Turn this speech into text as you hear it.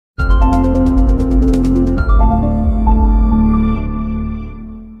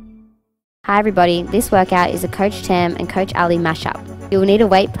Hi everybody, this workout is a Coach Tam and Coach Ali mashup. You will need a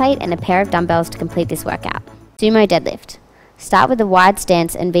weight plate and a pair of dumbbells to complete this workout. Sumo deadlift. Start with a wide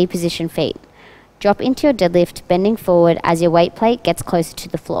stance and V position feet. Drop into your deadlift, bending forward as your weight plate gets closer to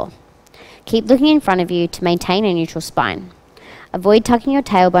the floor. Keep looking in front of you to maintain a neutral spine. Avoid tucking your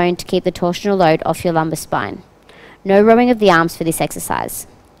tailbone to keep the torsional load off your lumbar spine. No rowing of the arms for this exercise.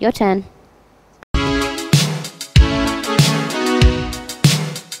 Your turn.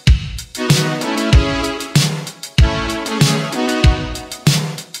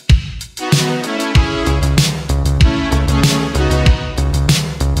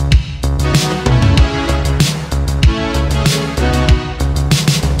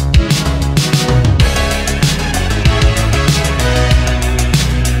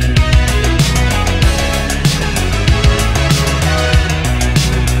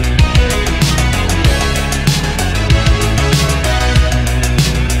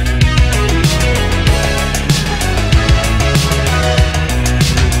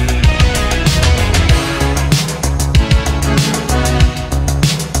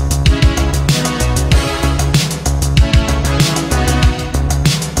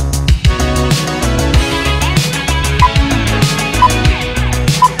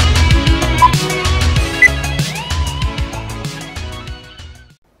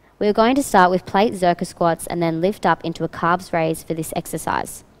 We're going to start with plate zercher squats and then lift up into a calves raise for this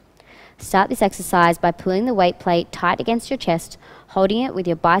exercise. Start this exercise by pulling the weight plate tight against your chest, holding it with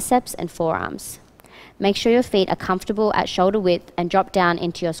your biceps and forearms. Make sure your feet are comfortable at shoulder width and drop down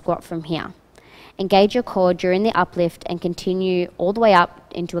into your squat from here. Engage your core during the uplift and continue all the way up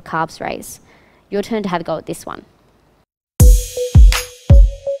into a calves raise. Your turn to have a go at this one.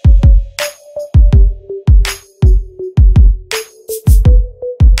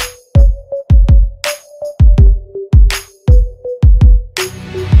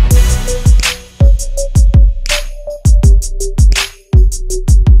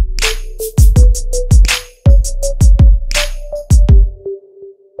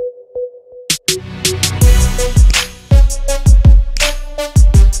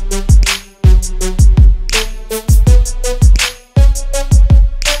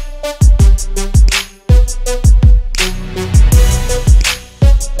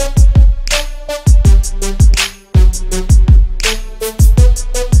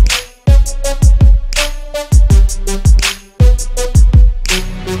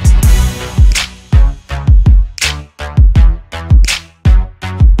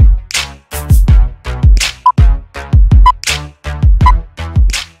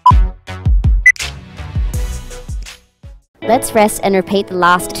 Let's rest and repeat the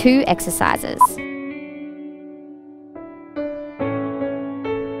last two exercises.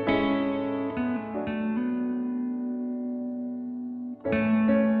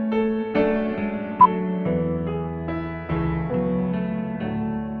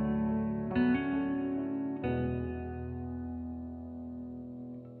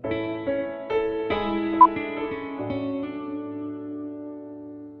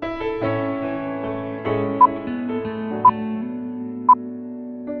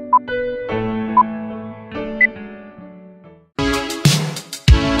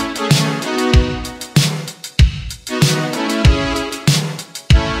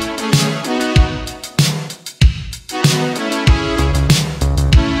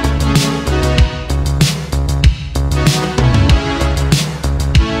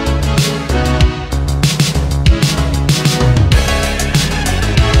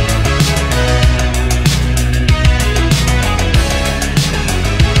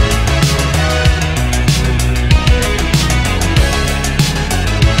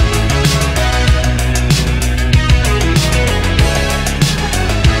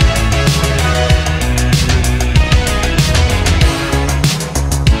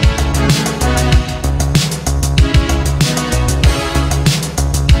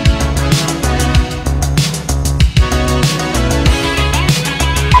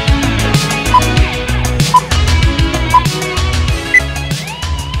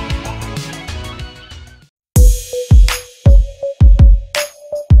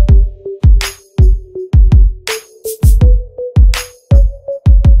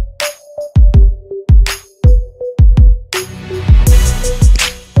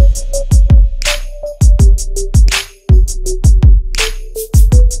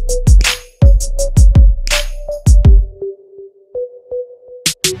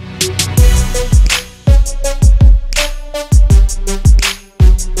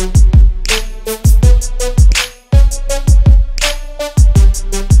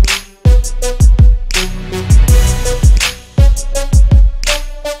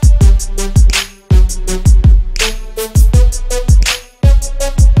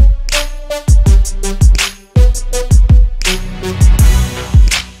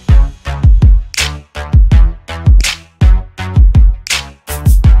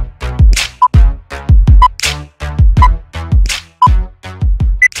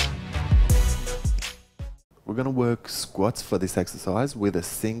 squats for this exercise with a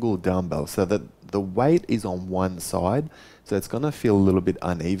single dumbbell, so that the weight is on one side, so it's going to feel a little bit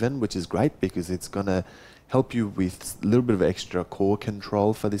uneven, which is great because it's going to help you with a little bit of extra core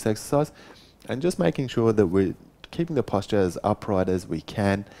control for this exercise, and just making sure that we're keeping the posture as upright as we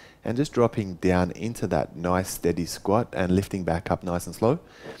can, and just dropping down into that nice steady squat and lifting back up nice and slow.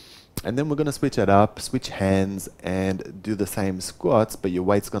 And then we're going to switch it up, switch hands, and do the same squats, but your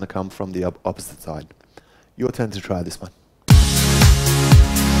weight's going to come from the opposite side. Your turn to try this one.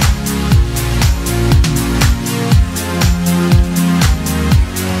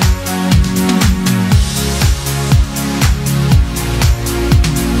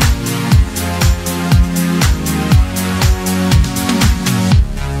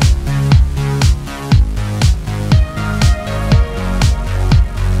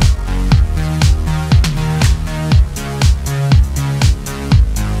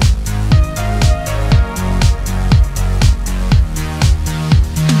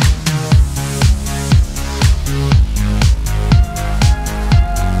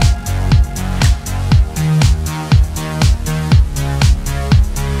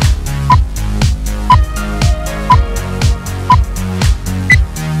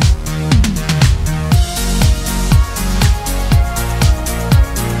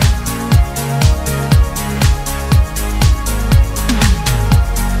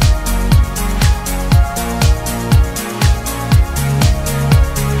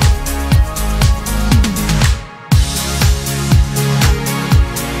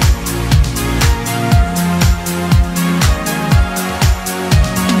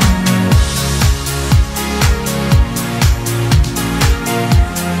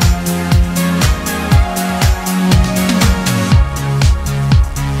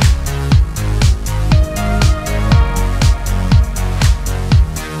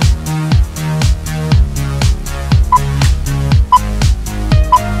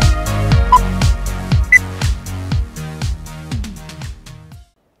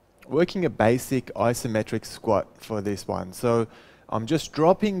 Working a basic isometric squat for this one. So I'm just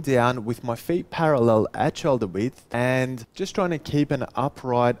dropping down with my feet parallel at shoulder width and just trying to keep an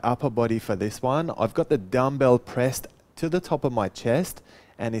upright upper body for this one. I've got the dumbbell pressed to the top of my chest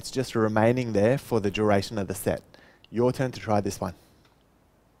and it's just remaining there for the duration of the set. Your turn to try this one.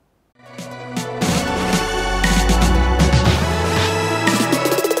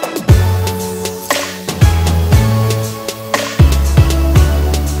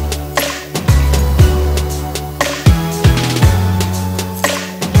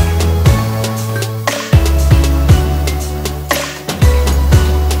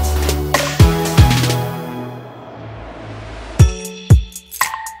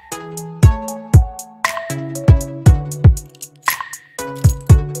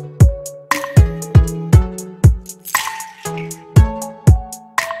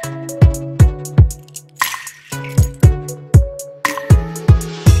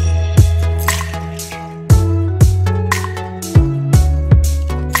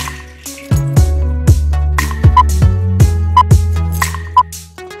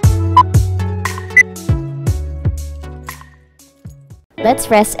 Let's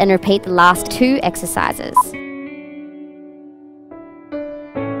rest and repeat the last 2 exercises.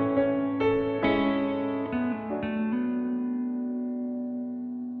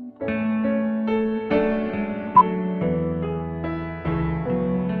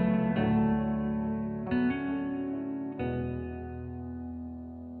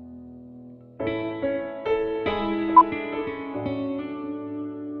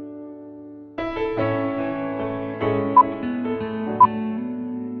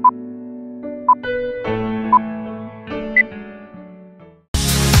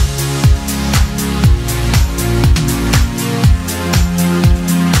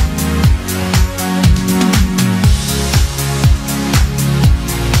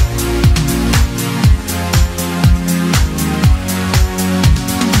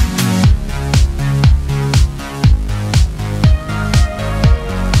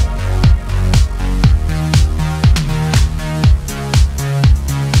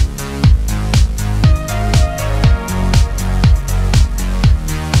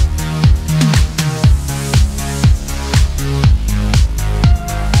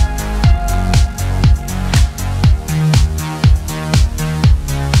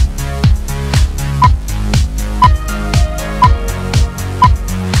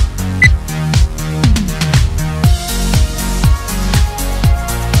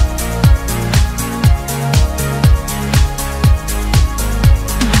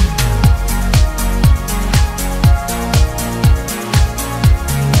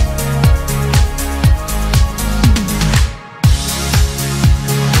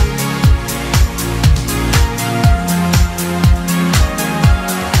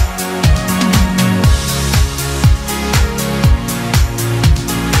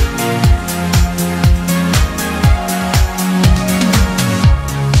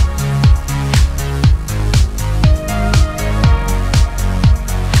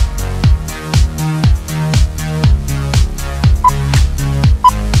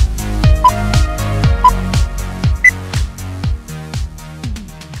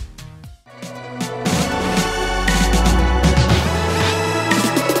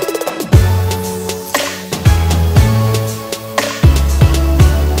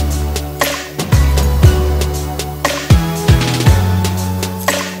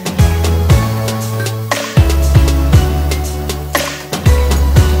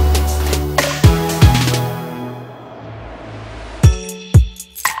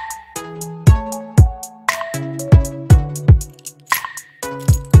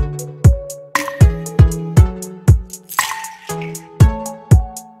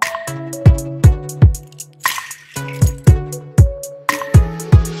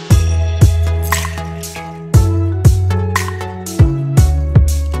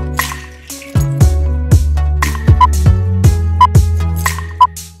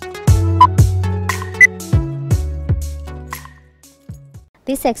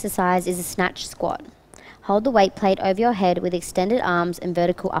 This exercise is a snatch squat. Hold the weight plate over your head with extended arms and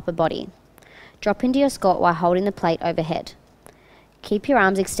vertical upper body. Drop into your squat while holding the plate overhead. Keep your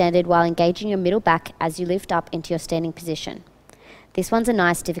arms extended while engaging your middle back as you lift up into your standing position. This one's a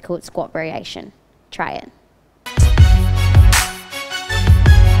nice difficult squat variation. Try it.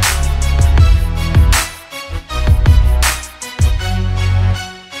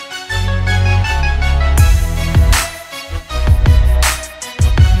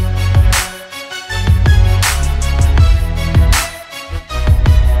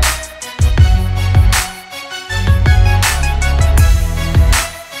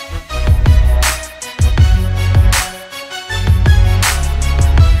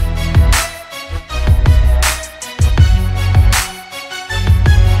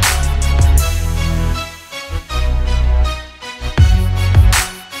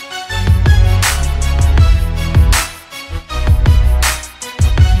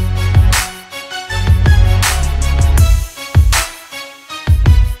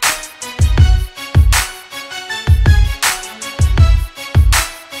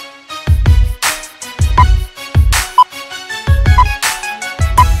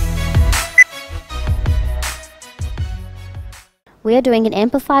 We are doing an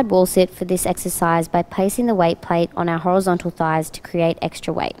amplified wall sit for this exercise by placing the weight plate on our horizontal thighs to create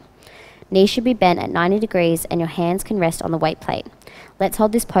extra weight. Knees should be bent at 90 degrees and your hands can rest on the weight plate. Let's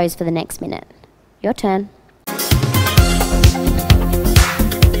hold this pose for the next minute. Your turn.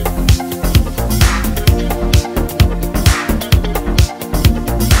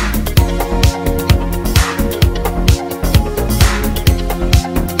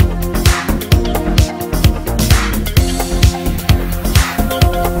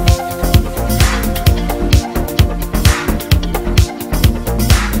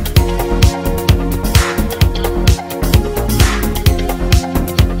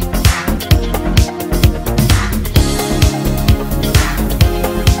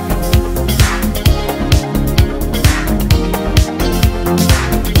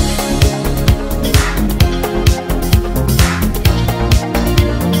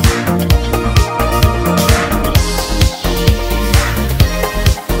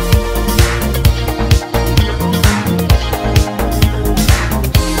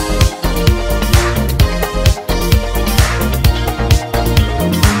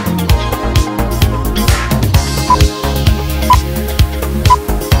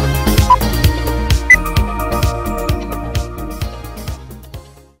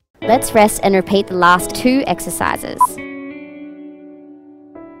 Let's rest and repeat the last 2 exercises.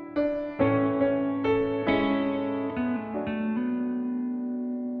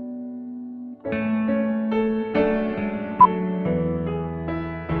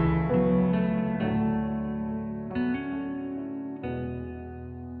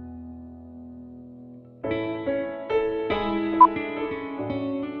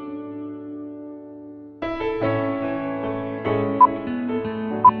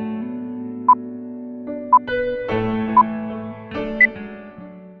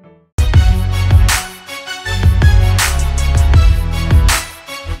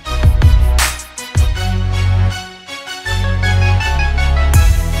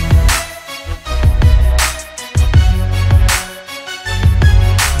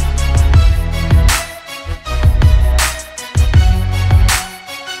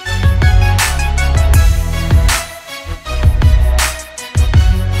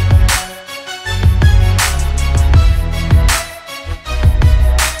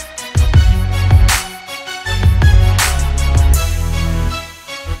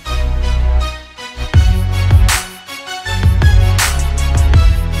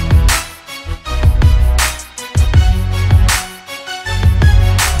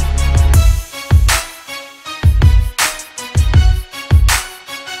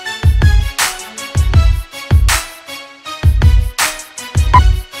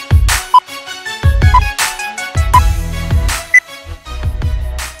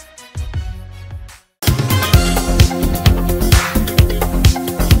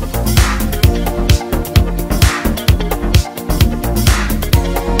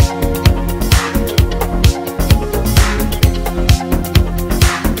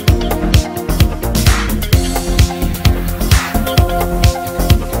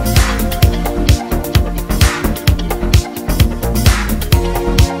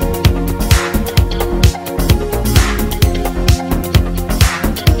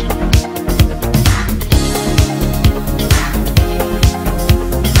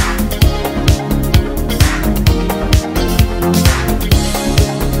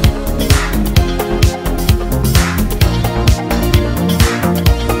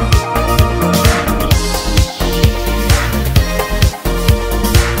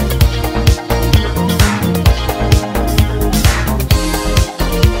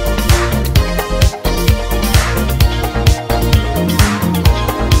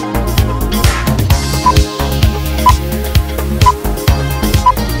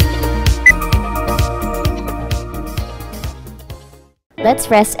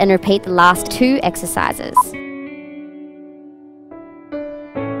 Let's rest and repeat the last 2 exercises.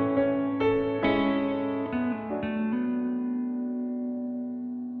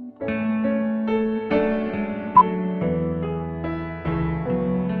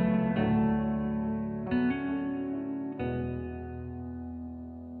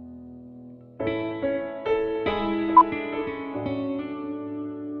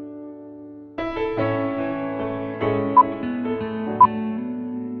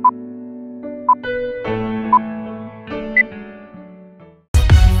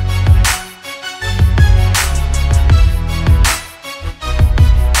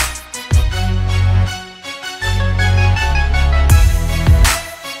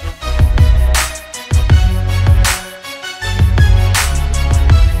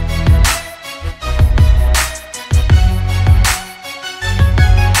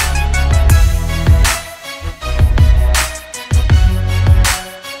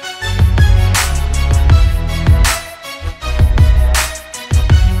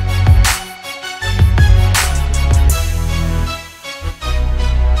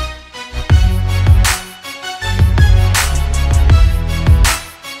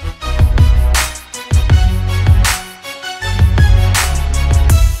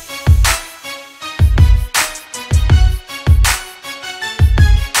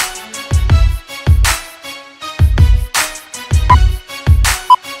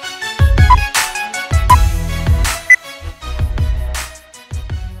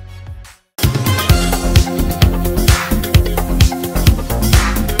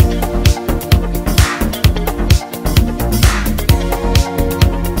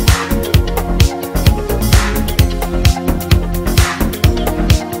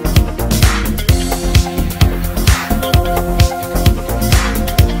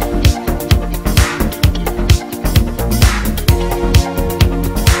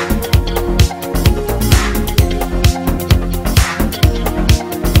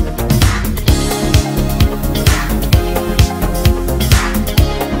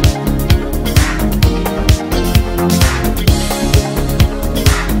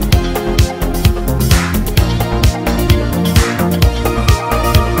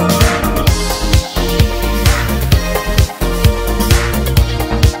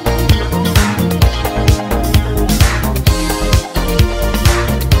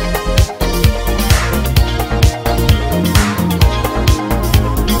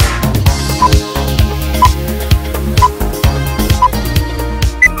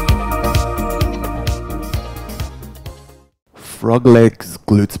 Frog legs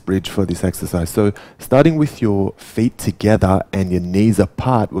glutes bridge for this exercise. So starting with your feet together and your knees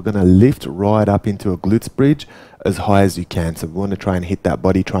apart, we're going to lift right up into a glutes bridge as high as you can. So we want to try and hit that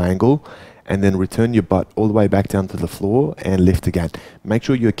body triangle and then return your butt all the way back down to the floor and lift again. Make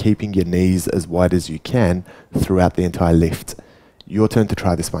sure you're keeping your knees as wide as you can throughout the entire lift. Your turn to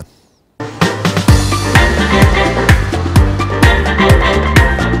try this one.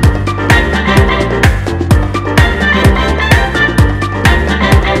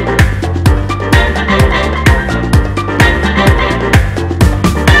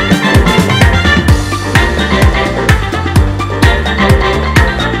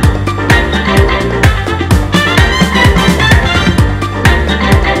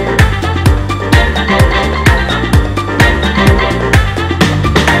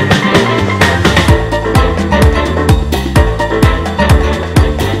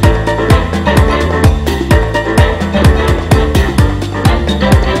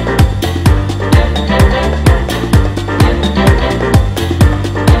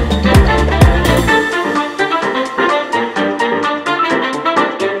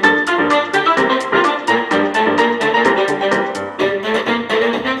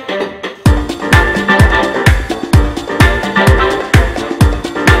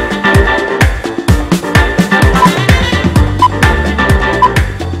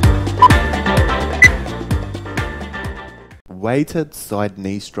 Weighted side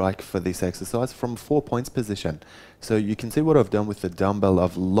knee strike for this exercise from 4 points position. So you can see what I've done with the dumbbell.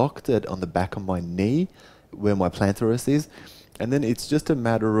 I've locked it on the back of my knee where my plantar wrist is, and then it's just a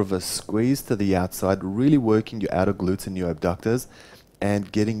matter of a squeeze to the outside, really working your outer glutes and your abductors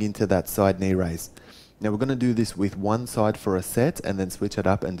and getting into that side knee raise. Now we're going to do this with one side for a set and then switch it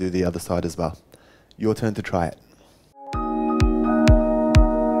up and do the other side as well. Your turn to try it.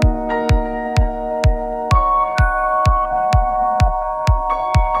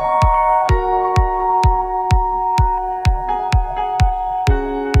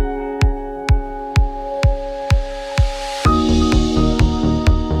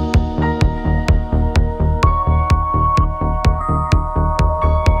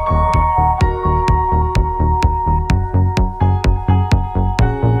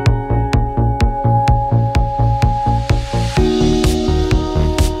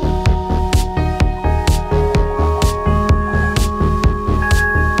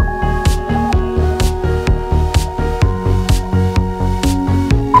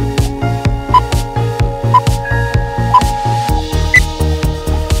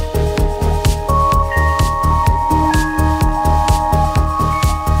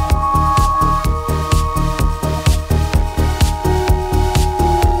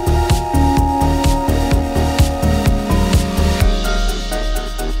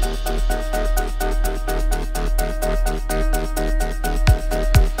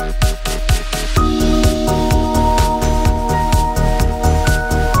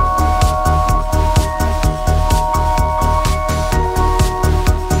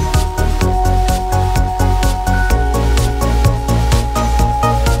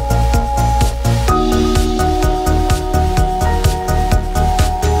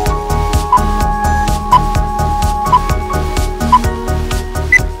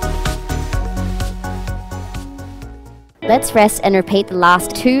 Let's rest and repeat the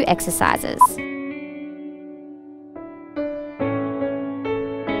last 2 exercises.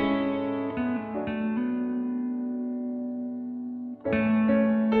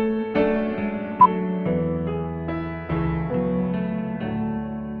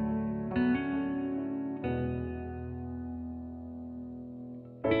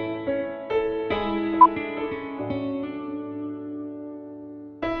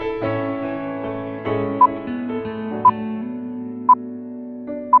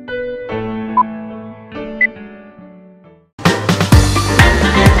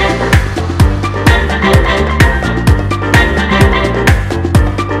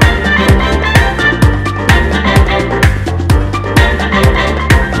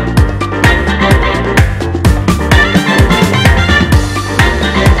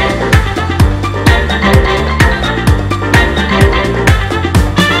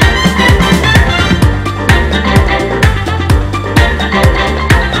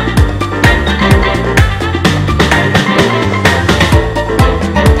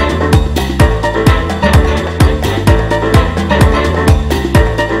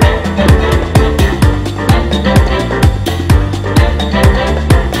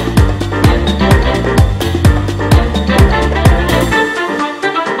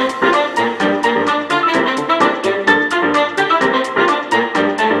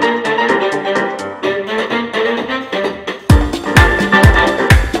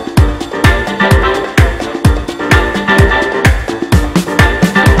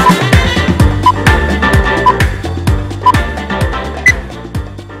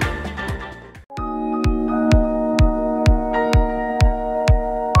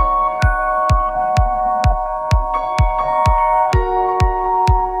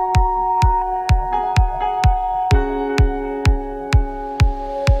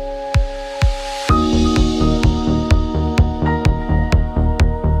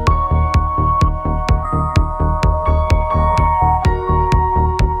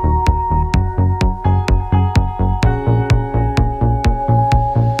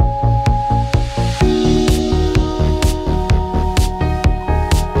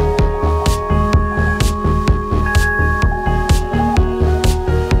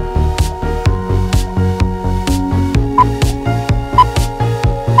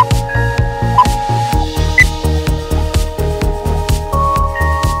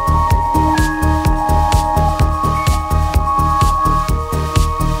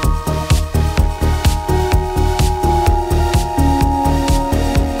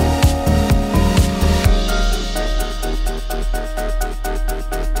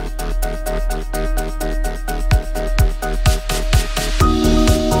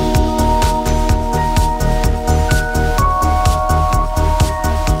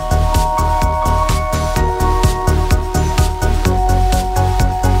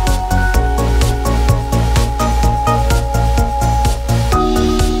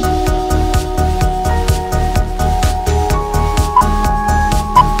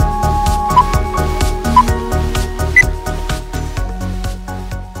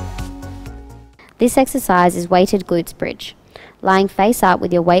 This exercise is weighted glutes bridge. Lying face up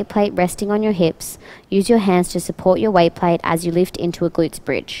with your weight plate resting on your hips, use your hands to support your weight plate as you lift into a glutes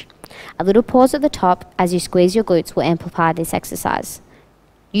bridge. A little pause at the top as you squeeze your glutes will amplify this exercise.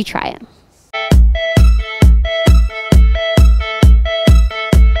 You try it.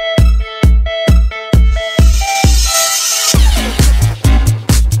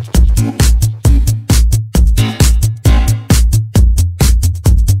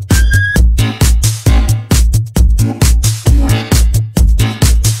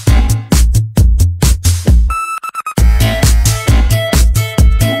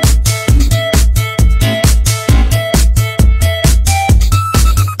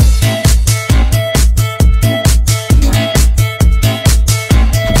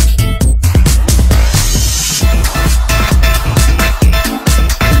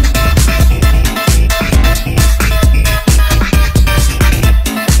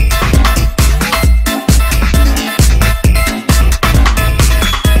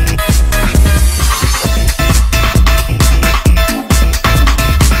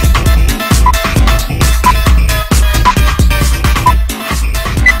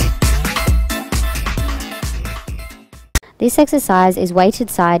 This exercise is weighted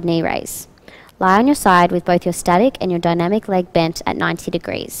side knee raise. Lie on your side with both your static and your dynamic leg bent at 90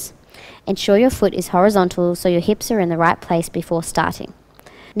 degrees. Ensure your foot is horizontal so your hips are in the right place before starting.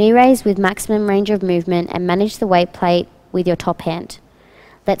 Knee raise with maximum range of movement and manage the weight plate with your top hand.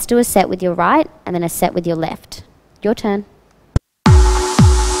 Let's do a set with your right and then a set with your left. Your turn.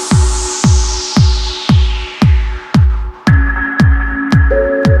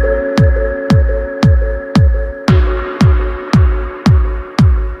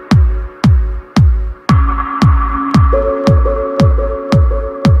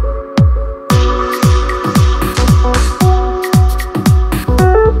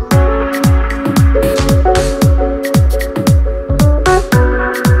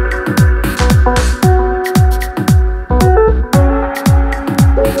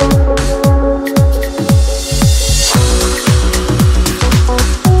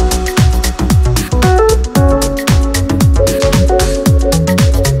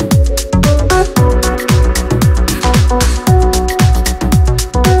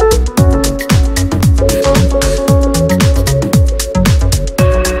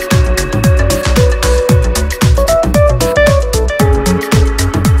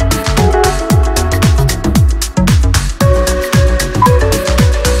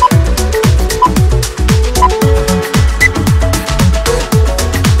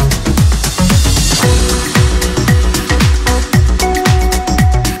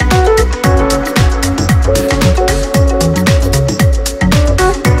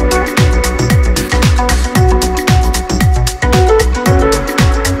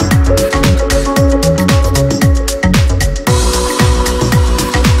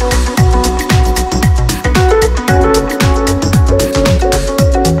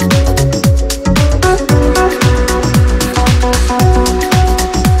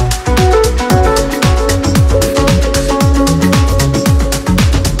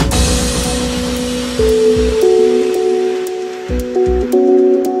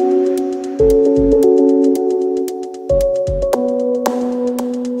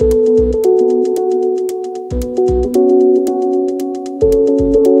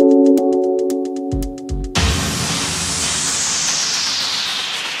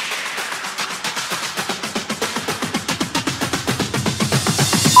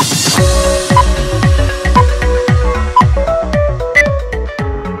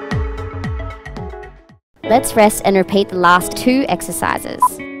 Let's rest and repeat the last 2 exercises.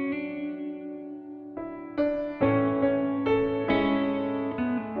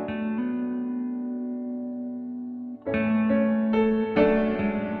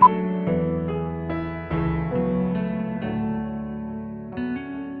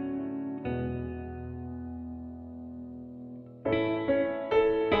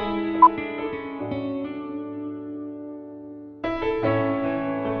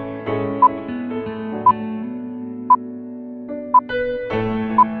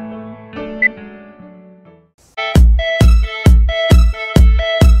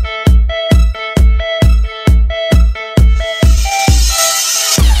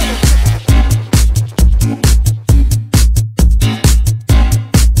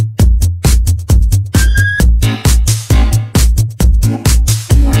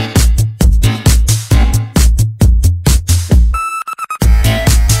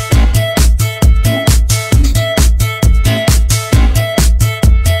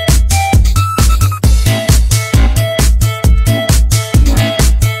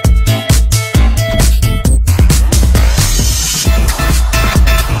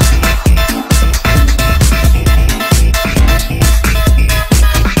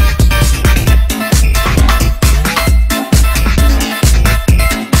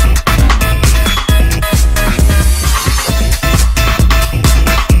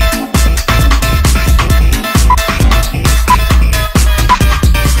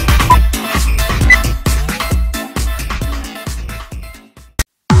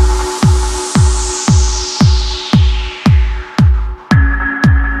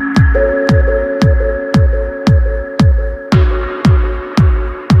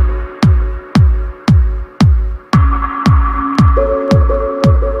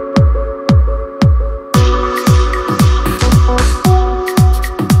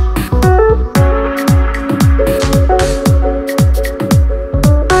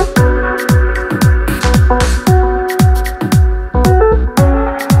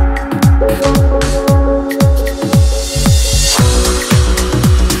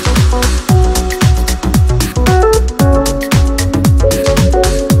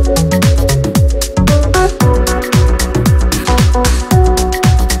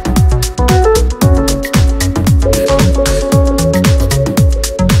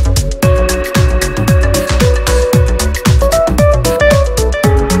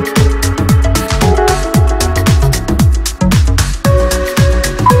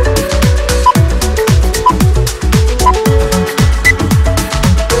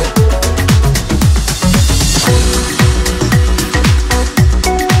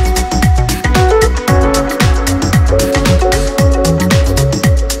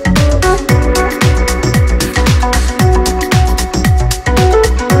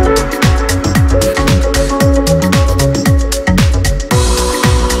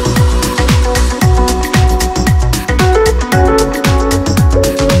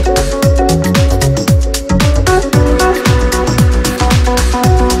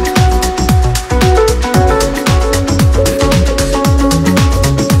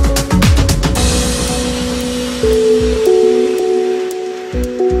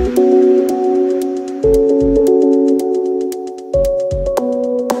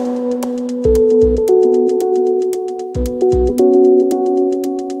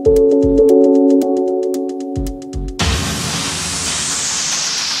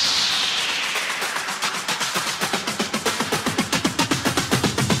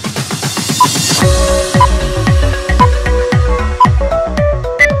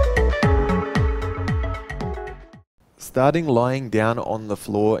 Starting lying down on the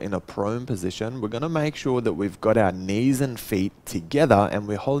floor in a prone position, we're going to make sure that we've got our knees and feet together and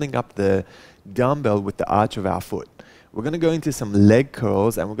we're holding up the dumbbell with the arch of our foot. We're going to go into some leg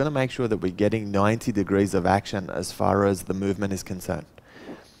curls and we're going to make sure that we're getting 90 degrees of action as far as the movement is concerned.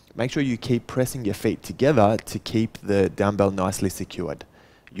 Make sure you keep pressing your feet together to keep the dumbbell nicely secured.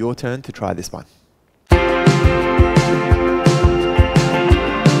 Your turn to try this one.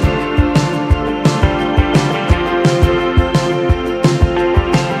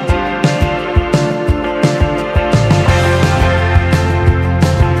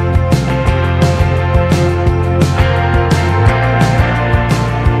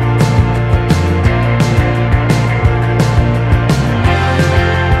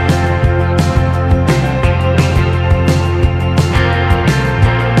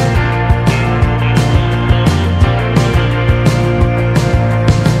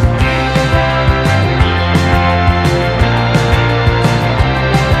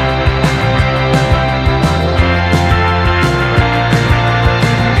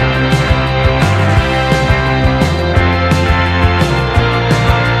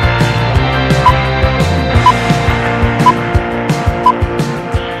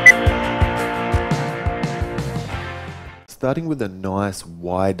 starting with a nice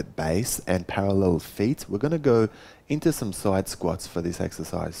wide base and parallel feet, we're going to go into some side squats for this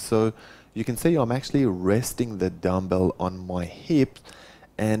exercise. So you can see I'm actually resting the dumbbell on my hip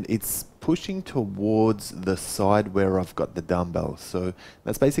and it's pushing towards the side where I've got the dumbbell. So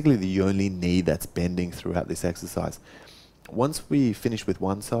that's basically the only knee that's bending throughout this exercise. Once we finish with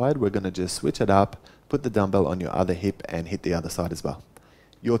one side, we're going to just switch it up, put the dumbbell on your other hip and hit the other side as well.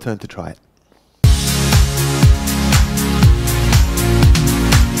 Your turn to try it.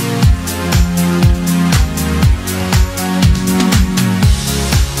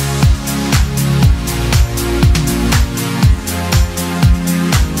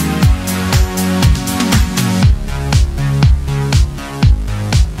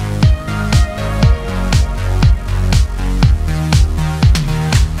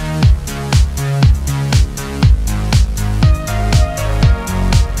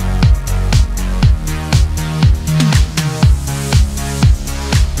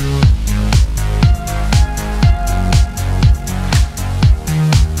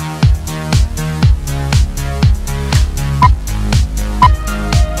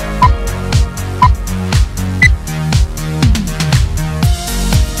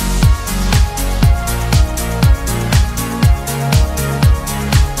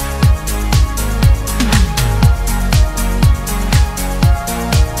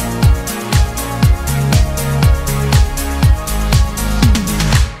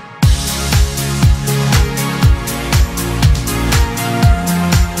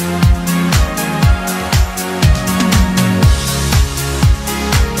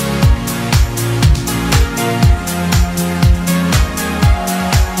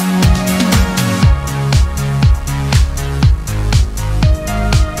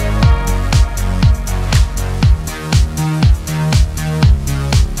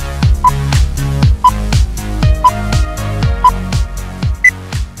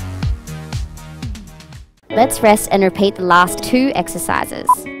 Let's rest and repeat the last 2 exercises.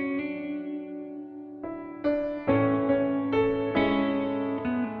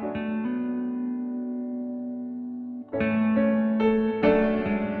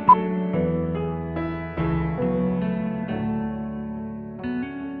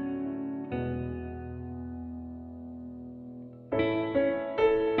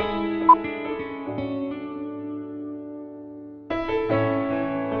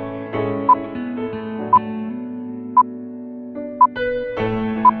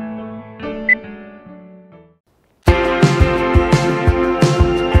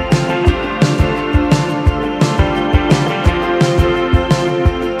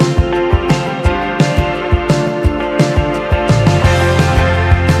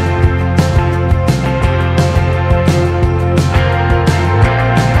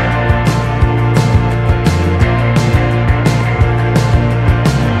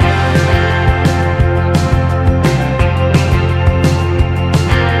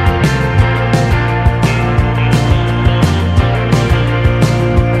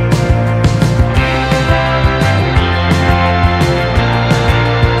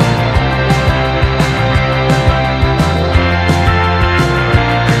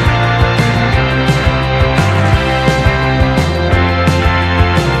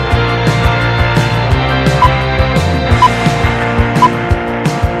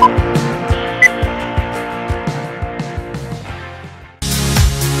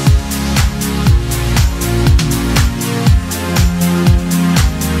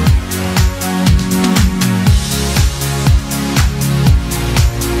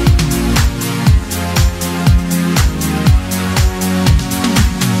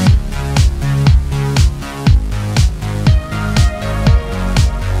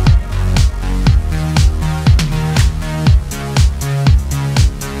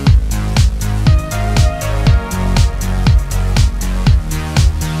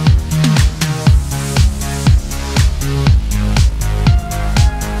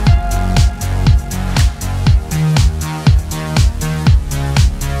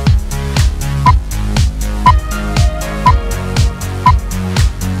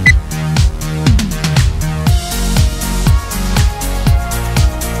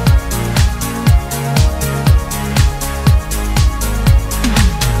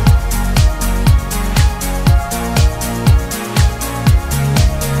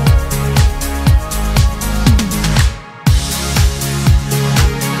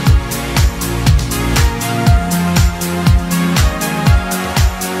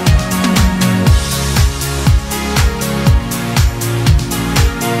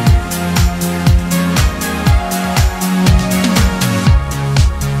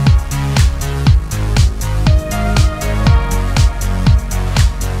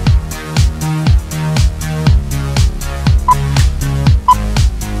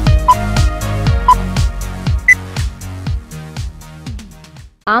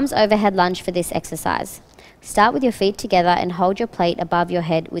 Arms overhead lunge for this exercise. Start with your feet together and hold your plate above your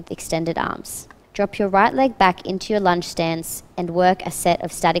head with extended arms. Drop your right leg back into your lunge stance and work a set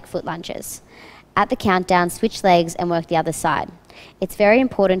of static foot lunges. At the countdown, switch legs and work the other side. It's very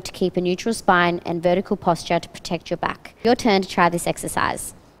important to keep a neutral spine and vertical posture to protect your back. Your turn to try this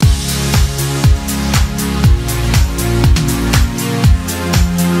exercise.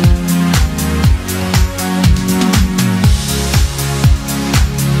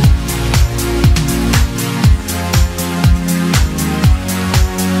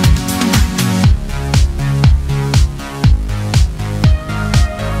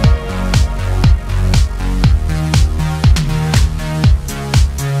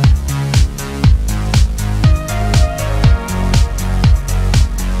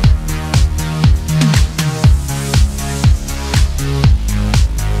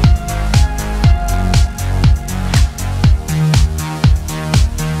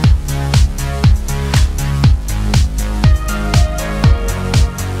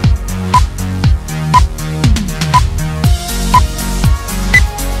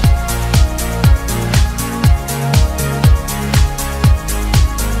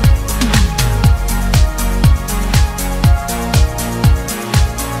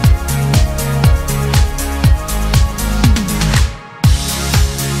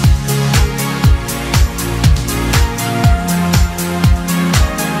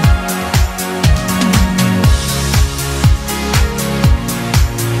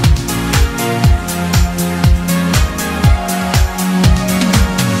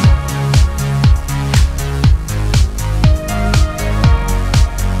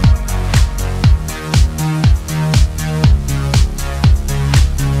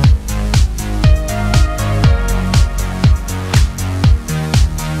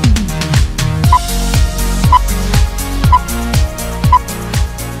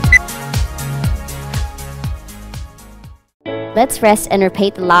 Let's rest and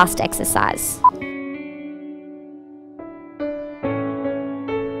repeat the last exercise.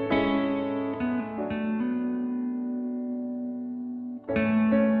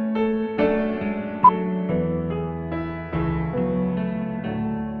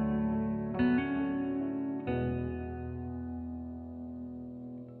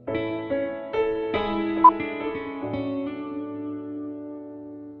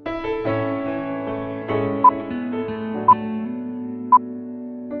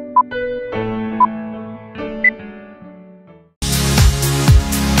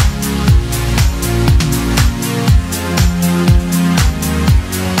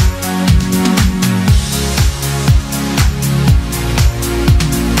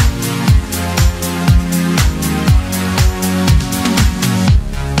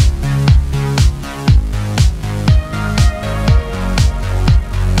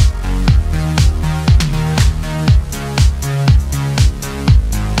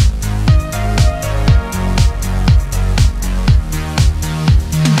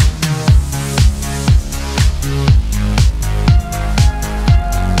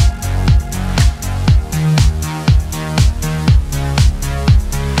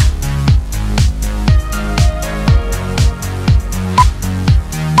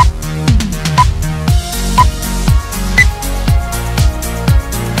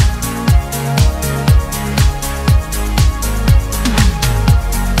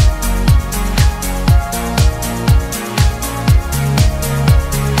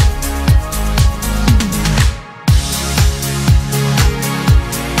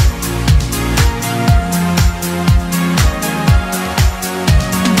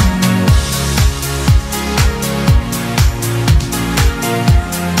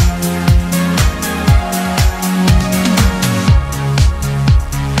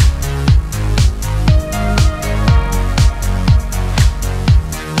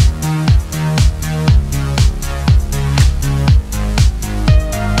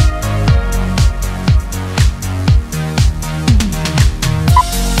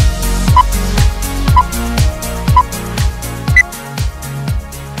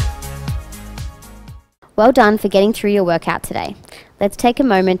 Well done for getting through your workout today. Let's take a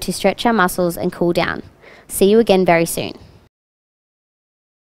moment to stretch our muscles and cool down. See you again very soon.